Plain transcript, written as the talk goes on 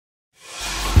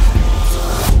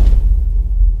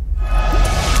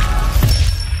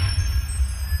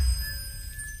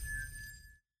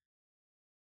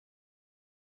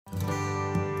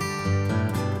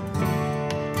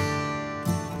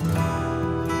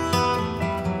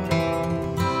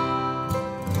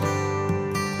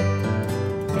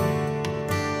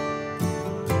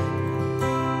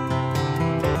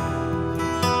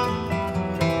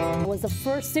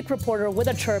first Sikh reporter with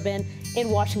a turban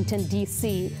in Washington,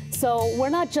 D.C. So we're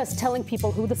not just telling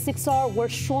people who the Sikhs are, we're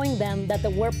showing them that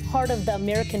we're part of the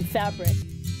American fabric.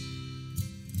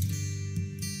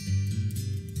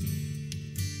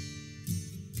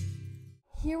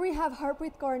 Here we have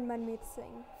Harpreet Kaur and Manmeet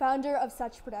Singh, founder of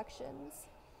Such Productions.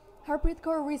 Harpreet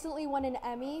Kaur recently won an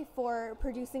Emmy for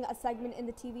producing a segment in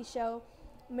the TV show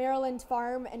Maryland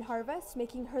Farm and Harvest,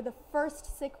 making her the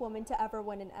first Sikh woman to ever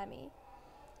win an Emmy.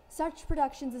 Such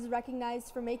Productions is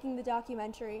recognized for making the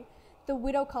documentary The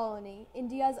Widow Colony,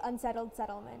 India's Unsettled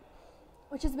Settlement,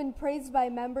 which has been praised by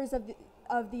members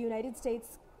of the United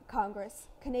States Congress,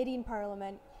 Canadian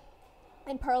Parliament,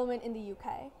 and Parliament in the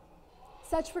UK.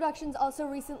 Such Productions also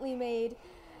recently made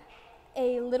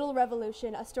A Little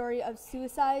Revolution, a story of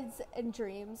suicides and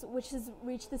dreams, which has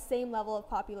reached the same level of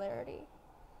popularity.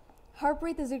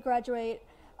 Harpreet is a graduate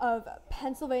of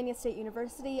Pennsylvania State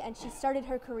University, and she started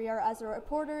her career as a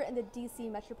reporter in the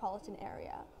DC metropolitan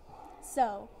area.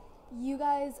 So, you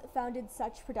guys founded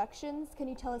Such Productions. Can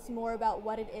you tell us more about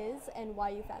what it is and why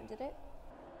you founded it?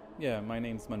 Yeah, my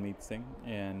name's Manmeet Singh,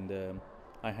 and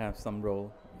I have some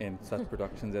role in Such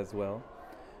Productions as well.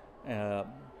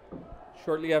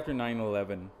 Shortly after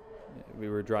 9/11, we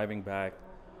were driving back.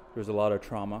 There was a lot of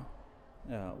trauma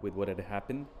with what had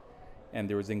happened, and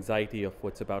there was anxiety of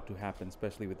what's about to happen,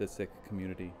 especially with the Sikh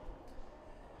community.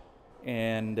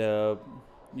 And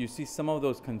you see some of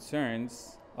those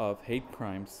concerns of hate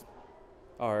crimes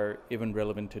are even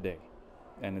relevant today,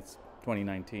 and it's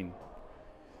 2019.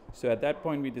 So at that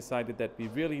point, we decided that we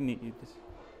really need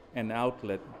an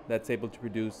outlet that's able to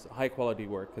produce high quality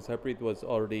work, because Harpreet was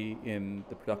already in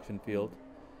the production field.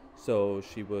 So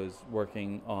she was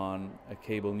working on a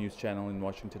cable news channel in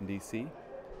Washington, D.C.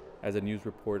 as a news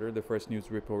reporter, the first news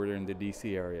reporter in the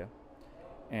D.C. area.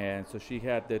 And so she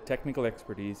had the technical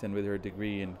expertise, and with her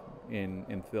degree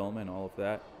in film and all of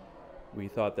that, we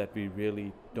thought that we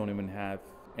really don't even have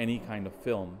any kind of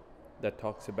film that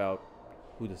talks about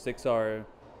who the Sikhs are,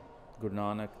 Guru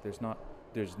Nanak.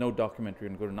 There's no documentary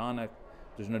on Guru Nanak.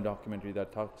 There's no documentary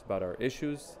that talks about our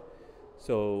issues.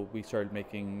 So we started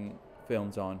making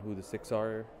films on who the Sikhs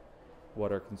are,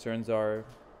 what our concerns are,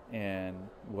 and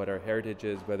what our heritage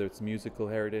is, whether it's musical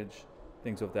heritage,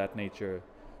 things of that nature.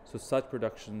 So Such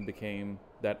Production became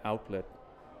that outlet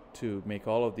to make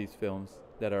all of these films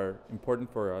that are important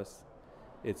for us.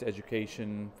 It's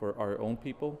education for our own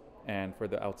people and for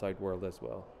the outside world as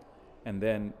well. And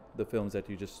then the films that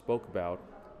you just spoke about,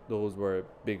 those were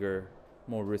bigger,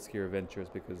 more riskier ventures,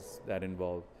 because that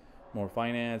involved more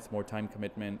finance, more time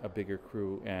commitment, a bigger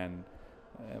crew, and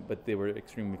but they were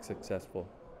extremely successful.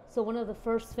 So one of the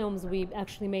first films we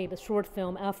actually made, a short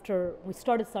film after we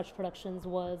started Such Productions,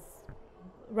 was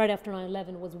right after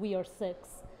 9/11, was We Are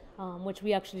Sikhs, which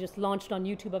we actually just launched on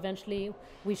YouTube eventually.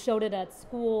 We showed it at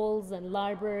schools and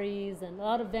libraries and a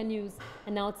lot of venues,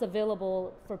 and now it's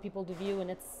available for people to view, and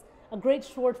it's a great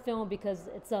short film because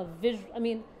it's a visual. I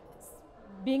mean,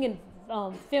 being in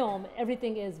film,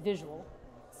 everything is visual.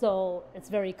 So it's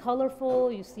very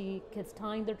colorful. You see kids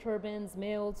tying their turbans,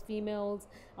 males, females,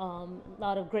 a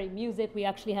lot of great music. We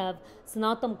actually have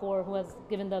Sanatam Kaur, who has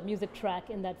given the music track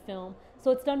in that film.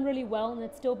 So it's done really well, and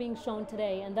it's still being shown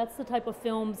today. And that's the type of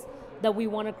films that we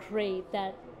want to create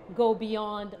that go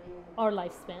beyond our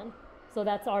lifespan. So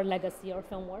that's our legacy, our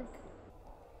film work.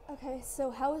 Okay, so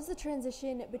how is the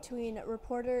transition between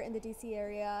reporter in the DC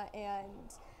area and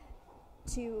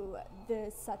to the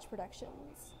Such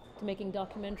Productions? To making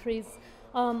documentaries.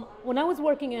 When I was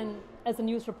working as a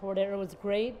news reporter, it was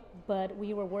great, but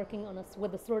we were working on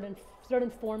with a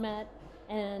certain format,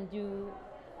 and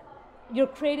your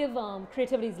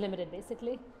creativity is limited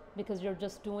basically, because you're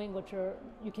just doing what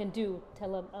you can do,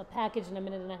 tell a package in a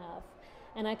minute and a half.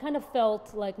 And I kind of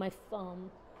felt like my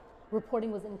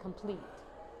reporting was incomplete.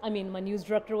 I mean, my news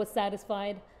director was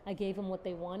satisfied, I gave him what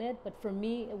they wanted, but for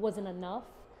me it wasn't enough.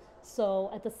 So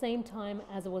at the same time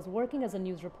as I was working as a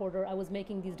news reporter, I was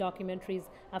making these documentaries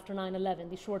after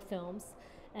 9/11, these short films.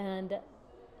 And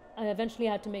I eventually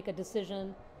had to make a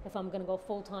decision if I'm going to go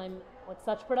full-time with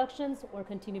Such Productions or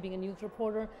continue being a news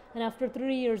reporter. And after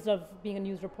 3 years of being a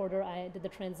news reporter, I did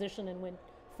the transition and went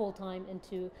full-time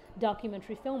into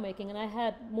documentary filmmaking, and I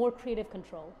had more creative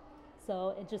control.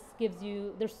 So it just gives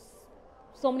you, there's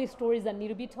so many stories that need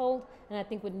to be told, and I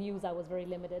think with news I was very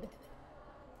limited.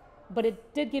 But it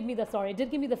did give me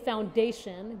the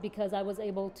foundation, because I was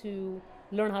able to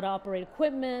learn how to operate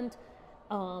equipment,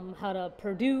 how to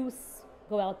produce,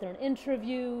 go out there and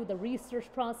interview, the research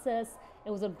process.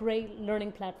 It was a great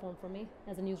learning platform for me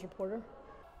as a news reporter.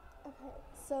 Okay,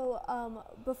 so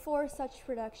before Such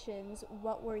Productions,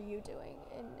 what were you doing?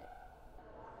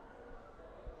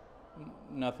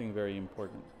 Nothing very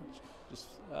important. Just,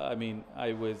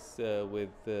 I was with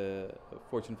the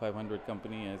Fortune 500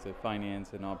 company as a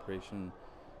finance and operation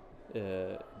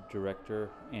director,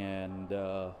 and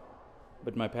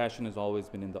but my passion has always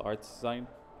been in the arts side,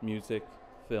 music,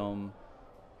 film,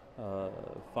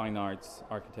 fine arts,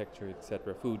 architecture,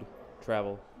 etc., food,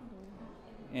 travel,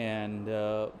 and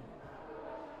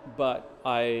but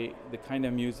the kind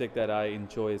of music that I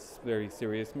enjoy is very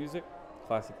serious music,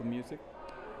 classical music,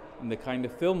 and the kind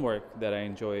of film work that I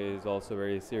enjoy is also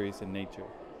very serious in nature.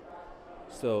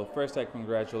 So first, I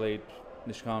congratulate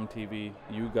Nishkam TV,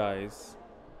 you guys,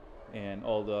 and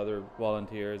all the other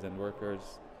volunteers and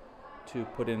workers to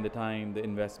put in the time, the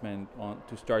investment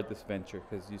to start this venture,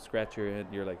 because you scratch your head,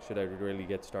 you're like, should I really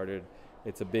get started?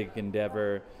 It's a big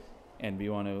endeavor, and we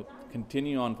want to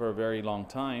continue on for a very long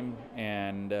time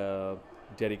and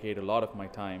dedicate a lot of my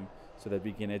time so that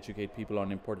we can educate people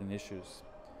on important issues.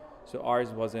 So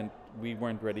we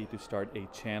weren't ready to start a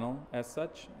channel as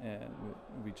such, and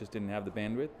we just didn't have the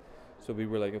bandwidth. So we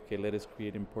were like, okay, let us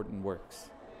create important works.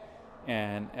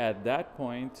 And at that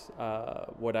point,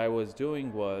 what I was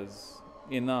doing was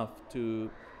enough to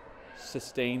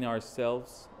sustain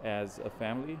ourselves as a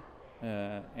family.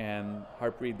 And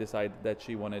Harpreet decided that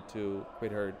she wanted to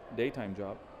quit her daytime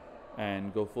job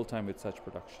and go full-time with such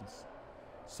productions.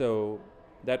 So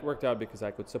that worked out because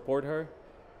I could support her.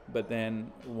 But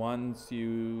then once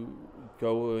you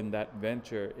go in that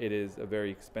venture, it is a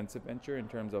very expensive venture in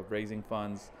terms of raising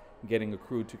funds, getting a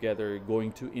crew together,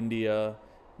 going to India,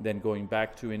 then going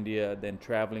back to India, then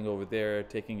traveling over there,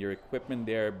 taking your equipment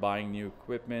there, buying new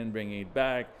equipment, bringing it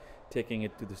back, taking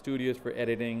it to the studios for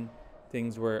editing.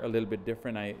 Things were a little bit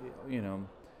different.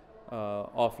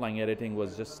 Offline editing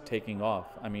was just taking off.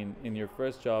 I mean, in your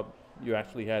first job, you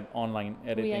actually had online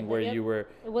editing where you were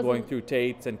going through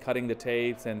tapes and cutting the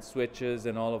tapes and switches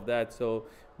and all of that. So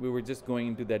we were just going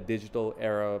into that digital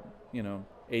era.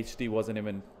 HD wasn't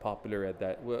even popular at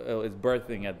that. Well, it was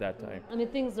birthing at that time. I mean,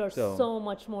 things are so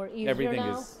much more easier everything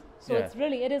now. So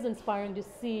it is inspiring to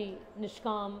see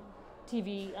Nishkam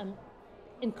TV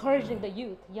encouraging the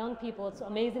youth, young people. It's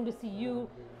amazing to see you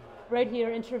right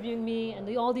here interviewing me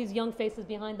and all these young faces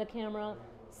behind the camera,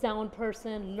 sound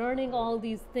person, learning all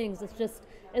these things.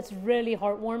 It's really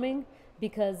heartwarming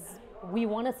because we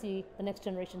want to see the next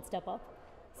generation step up.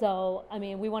 So, I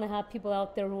mean, we want to have people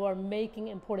out there who are making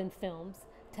important films,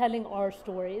 telling our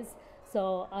stories.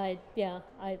 So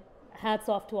hats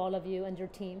off to all of you and your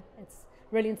team. It's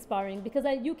really inspiring because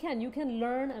you can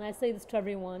learn, and I say this to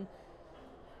everyone,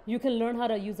 you can learn how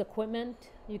to use equipment,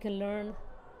 you can learn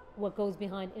what goes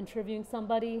behind interviewing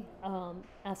somebody,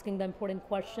 asking them important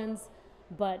questions,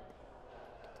 but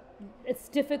it's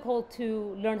difficult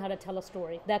to learn how to tell a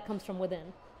story. That comes from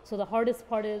within. So the hardest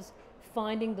part is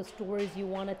finding the stories you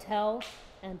want to tell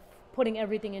and putting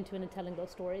everything into it and telling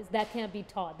those stories. That can't be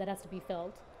taught, that has to be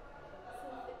felt. So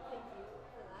thank you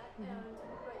for that.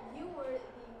 But you were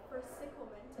the first Sikh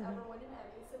woman to ever win an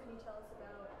Emmy, so can you tell us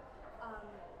about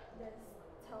this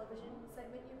television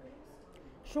segment you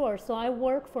produced? Sure, so I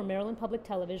work for Maryland Public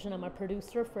Television. I'm a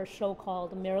producer for a show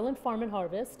called Maryland Farm and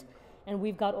Harvest, and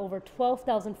we've got over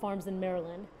 12,000 farms in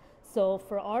Maryland. So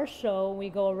for our show, we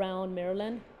go around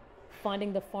Maryland,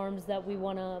 finding the farms that we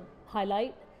want to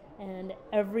highlight, and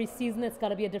every season it's got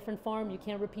to be a different farm. You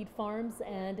can't repeat farms,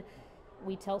 and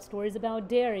we tell stories about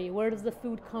dairy. Where does the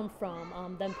food come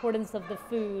from? The importance of the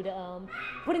food,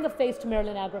 putting a face to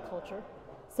Maryland agriculture.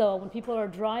 So when people are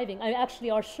driving,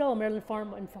 our show, Maryland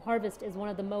Farm and Harvest, is one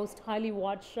of the most highly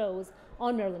watched shows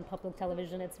on Maryland Public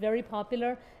Television. It's very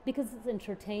popular because it's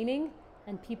entertaining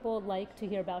and people like to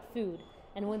hear about food.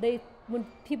 And when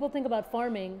people think about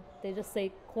farming, they just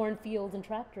say cornfields and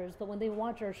tractors, but when they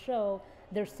watch our show,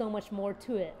 there's so much more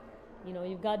to it.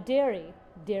 You've got dairy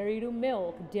to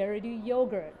milk, dairy to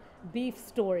yogurt, beef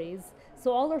stories.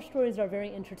 So all our stories are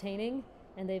very entertaining,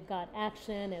 and they've got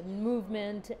action and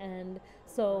movement, and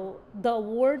so the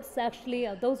awards actually,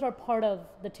 those are part of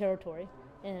the territory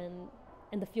in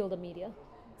the field of media.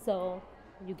 So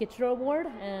you get your award,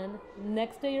 and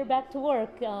next day you're back to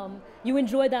work. You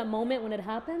enjoy that moment when it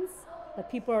happens, but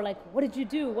people are like, what did you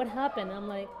do? What happened? I'm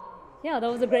like, yeah, that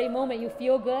was a great moment. You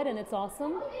feel good, and it's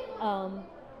awesome.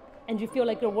 And you feel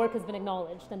like your work has been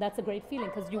acknowledged, and that's a great feeling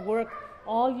because you work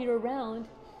all year round,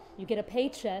 you get a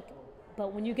paycheck,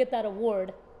 but when you get that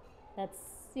award, that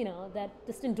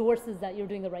just endorses that you're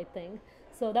doing the right thing.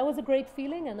 So that was a great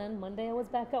feeling, and then Monday I was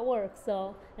back at work.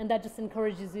 And that just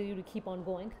encourages you to keep on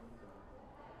going.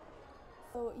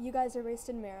 So you guys are based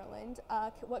in Maryland.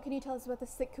 What can you tell us about the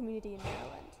Sikh community in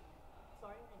Maryland?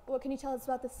 Sorry? What can you tell us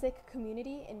about the Sikh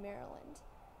community in Maryland?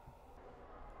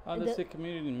 The Sikh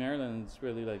community in Maryland is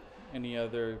really like any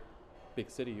other big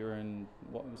city. You're in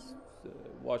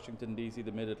Washington, D.C.,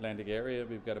 the mid-Atlantic area.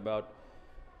 We've got about,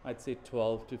 I'd say,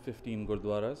 12 to 15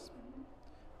 gurdwaras.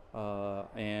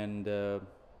 And if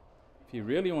you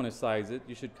really want to size it,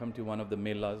 you should come to one of the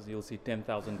melas. You'll see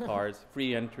 10,000 cars,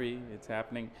 free entry. It's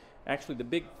happening. Actually, the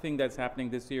big thing that's happening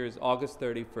this year is August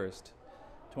 31st,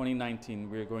 2019.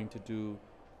 We're going to do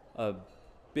a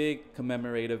big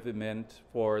commemorative event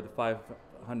for the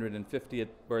 550th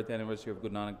birth anniversary of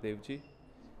Guru Nanak Dev Ji.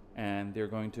 And they're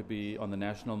going to be on the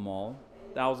National Mall.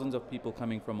 Thousands of people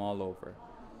coming from all over.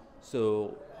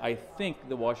 So I think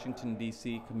the Washington,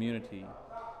 D.C. community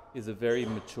is a very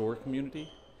mature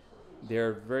community.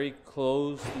 They're very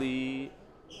closely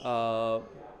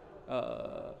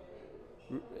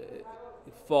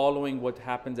following what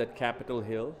happens at Capitol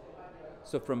Hill.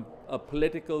 So from a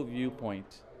political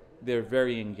viewpoint, they're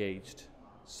very engaged.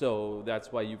 So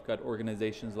that's why you've got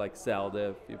organizations like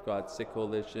SALDEF, you've got Sikh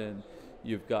Coalition,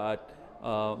 you've got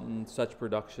such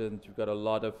productions, you've got a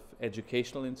lot of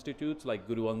educational institutes like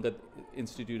Guru Angad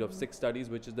Institute of Sikh Studies,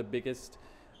 which is the biggest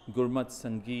Gurmat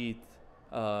Sangeet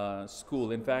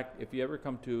school. In fact, if you ever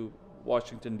come to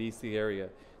Washington, D.C. area,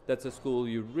 that's a school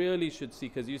you really should see,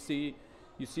 because you see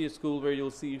a school where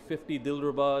you'll see 50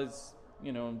 Dilrubas,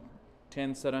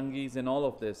 10 Sarangis and all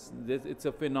of this. It's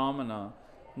a phenomena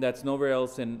that's nowhere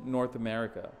else in North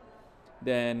America.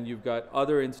 Then you've got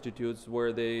other institutes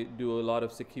where they do a lot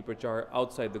of Sikhi Prachar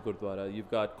outside the Gurdwara.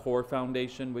 You've got Kaur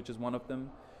Foundation, which is one of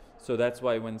them. So that's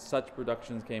why when such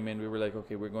productions came in, we were like,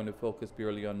 okay, we're going to focus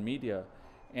purely on media.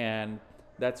 And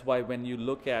that's why when you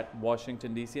look at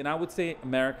Washington, D.C., and I would say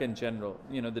America in general,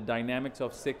 the dynamics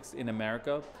of Sikhs in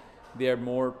America, they're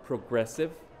more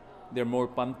progressive, they're more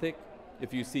panthic.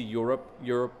 If you see Europe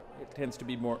it tends to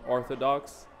be more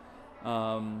orthodox.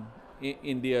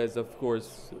 India is, of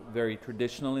course, very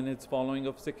traditional in its following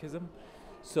of Sikhism.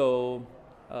 So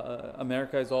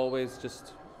America is always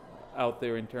just out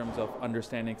there in terms of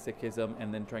understanding Sikhism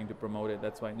and then trying to promote it.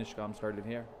 That's why Nishkam started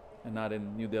here and not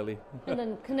in New Delhi. And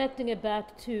then connecting it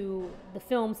back to the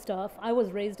film stuff, I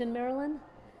was raised in Maryland,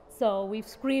 so we've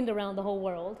screened around the whole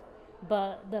world.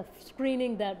 But the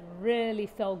screening that really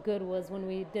felt good was when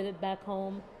we did it back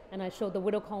home, and I showed the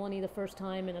Widow Colony the first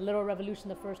time and A Little Revolution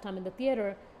the first time in the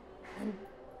theater. And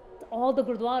all the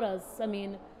gurdwaras,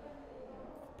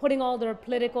 putting all their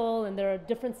political and their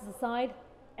differences aside,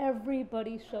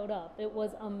 everybody showed up. It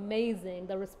was amazing.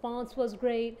 The response was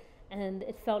great, and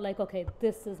it felt like, okay,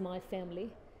 this is my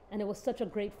family. And it was such a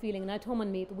great feeling. And I told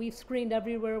Manmeet, we've screened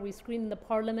everywhere. We screened in the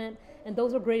parliament, and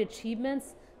those are great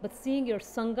achievements. But seeing your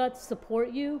Sangat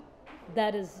support you,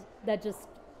 that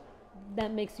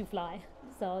makes you fly.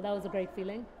 So that was a great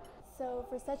feeling. So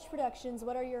for such productions,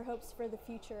 what are your hopes for the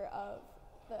future of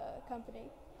the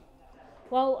company?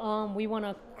 Well, we want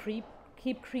to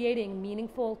keep creating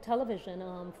meaningful television,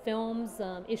 films,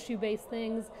 issue-based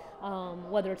things,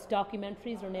 whether it's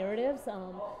documentaries or narratives.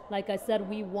 Like I said,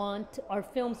 we want our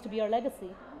films to be our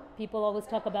legacy. People always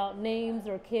talk about names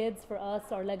or kids. For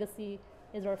us, our legacy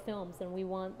is our films, and we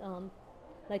want,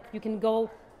 you can go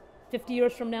 50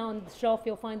 years from now on the shelf,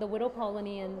 you'll find the Widow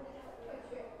Colony, and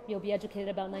you'll be educated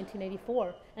about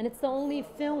 1984. And it's the only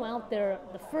film out there,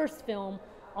 the first film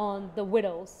on the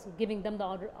widows, giving them the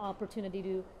opportunity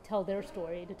to tell their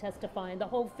story, to testify. And the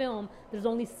whole film, there's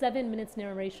only 7 minutes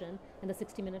narration in the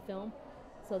 60-minute film.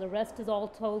 So the rest is all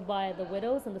told by the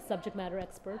widows and the subject matter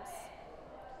experts.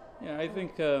 Yeah, I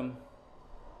think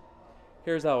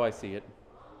here's how I see it.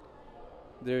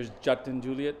 There's Jat and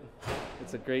Juliet.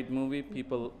 It's a great movie.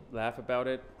 People laugh about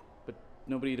it, but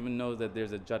nobody even knows that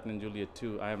there's a Jat and Juliet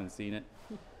 2. I haven't seen it.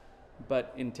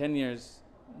 But in 10 years,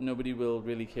 nobody will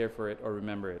really care for it or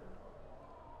remember it.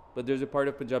 But there's a part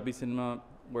of Punjabi cinema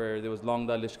where there was Long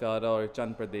Da Lishkara or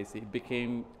Chand Pardesi. It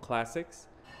became classics,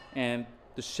 and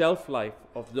the shelf life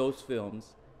of those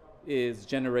films is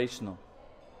generational.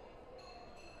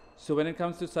 So when it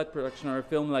comes to such production or a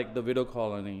film like The Widow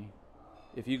Colony,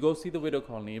 if you go see The Widow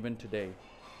Colony even today,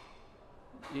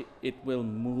 it will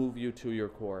move you to your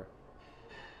core.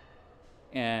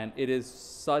 And it is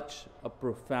such a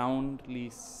profoundly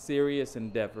serious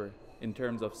endeavor in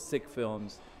terms of Sikh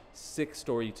films, Sikh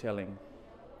storytelling,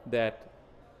 that,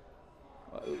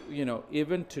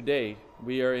 even today,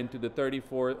 we are into the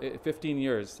 15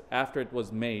 years after it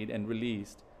was made and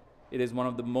released. It is one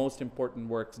of the most important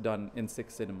works done in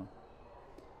Sikh cinema.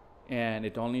 And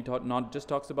it only not just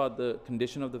talks about the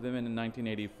condition of the women in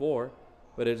 1984,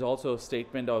 but it's also a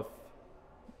statement of,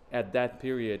 at that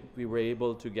period, we were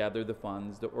able to gather the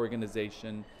funds, the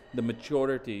organization, the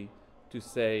maturity to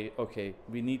say, okay,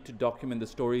 we need to document the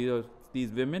story of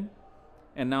these women,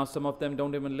 and now some of them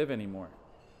don't even live anymore.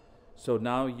 So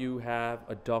now you have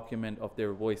a document of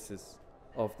their voices,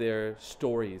 of their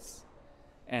stories.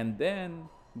 And then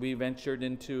we ventured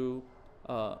into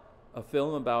a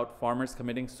film about farmers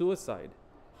committing suicide.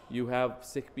 You have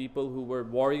Sikh people who were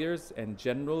warriors and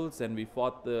generals, and we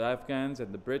fought the Afghans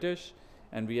and the British,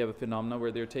 and we have a phenomenon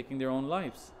where they're taking their own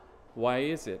lives. Why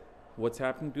is it? What's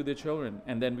happening to their children?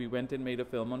 And then we went and made a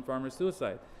film on farmer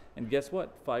suicide. And guess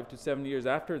what? 5 to 7 years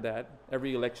after that,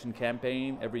 every election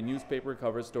campaign, every newspaper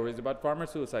covers stories about farmer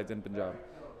suicides in Punjab.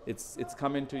 It's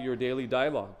come into your daily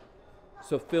dialogue.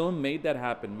 So film made that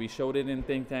happen. We showed it in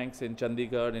think tanks in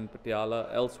Chandigarh, in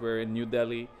Patiala, elsewhere in New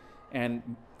Delhi, and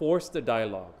forced the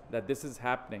dialogue that this is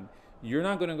happening. You're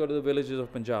not going to go to the villages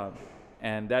of Punjab,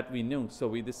 and that we knew. So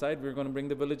we decided we're going to bring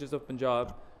the villages of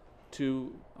Punjab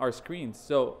to our screens.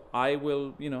 So I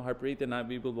will, Harpreet and I,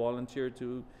 we will volunteer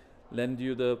to lend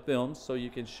you the films so you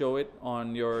can show it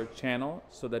on your channel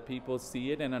so that people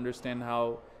see it and understand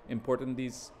how important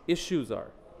these issues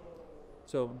are.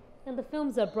 So. And the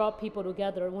films that brought people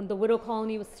together. When the Widow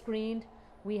Colony was screened,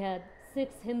 we had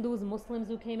Sikhs, Hindus, Muslims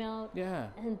who came out. Yeah.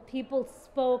 And people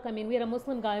spoke. I mean, we had a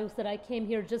Muslim guy who said, I came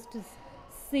here just to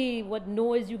see what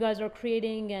noise you guys are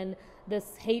creating and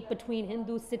this hate between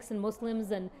Hindus, Sikhs, and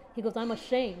Muslims. And he goes, I'm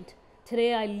ashamed.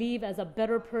 Today I leave as a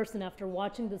better person after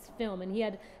watching this film. And he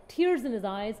had tears in his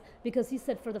eyes because he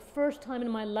said, for the first time in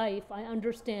my life, I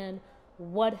understand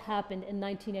what happened in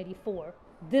 1984.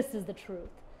 This is the truth.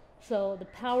 So the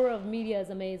power of media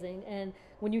is amazing. And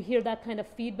when you hear that kind of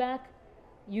feedback,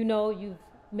 you know you've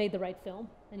made the right film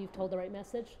and you've told the right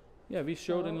message. Yeah, we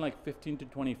showed in like 15 to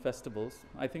 20 festivals.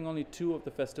 I think only 2 of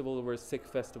the festivals were Sikh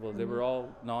festivals. They were all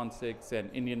non-Sikhs and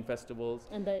Indian festivals.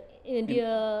 And the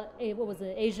what was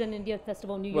it, Asian India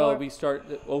Festival in New Well, York?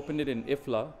 we opened it in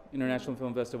IFLA, International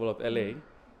Film Festival of LA.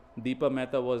 Deepa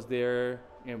Mehta was there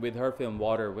with her film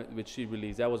Water, which she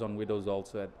released. That was on Widows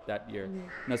also that year.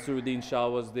 Nasruddin Shah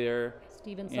was there.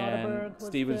 Steven Soderbergh was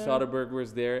Steven there. Soderbergh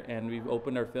was there, and we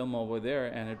opened our film over there,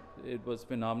 and it was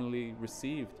phenomenally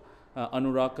received.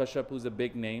 Anurag Kashyap, who's a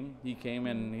big name, he came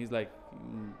and he's like,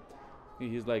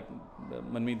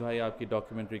 Manmeet bhai, aapki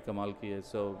documentary kamal ki hai.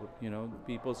 So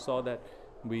people saw that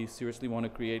we seriously want to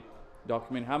create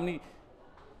document. How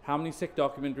many Sikh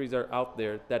documentaries are out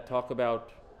there that talk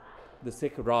about the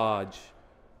Sikh Raj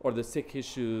or the Sikh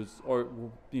issues or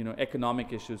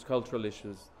economic issues, cultural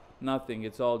issues? Nothing.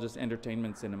 It's all just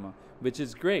entertainment cinema, which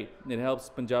is great. It helps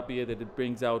Punjabi that it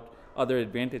brings out other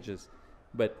advantages.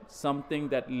 But something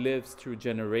that lives through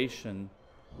generation,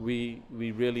 we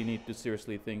really need to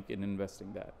seriously think in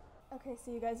investing that. Okay,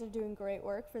 so you guys are doing great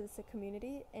work for the Sikh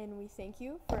community, and we thank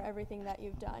you for everything that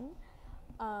you've done.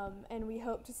 And we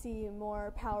hope to see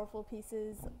more powerful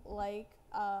pieces like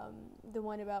the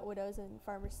one about widows and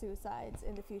farmer suicides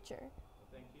in the future.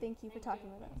 Thank you for talking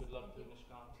with us. Good luck to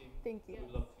Nishkant team. Thank you.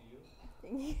 Good luck to you.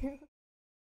 Thank you.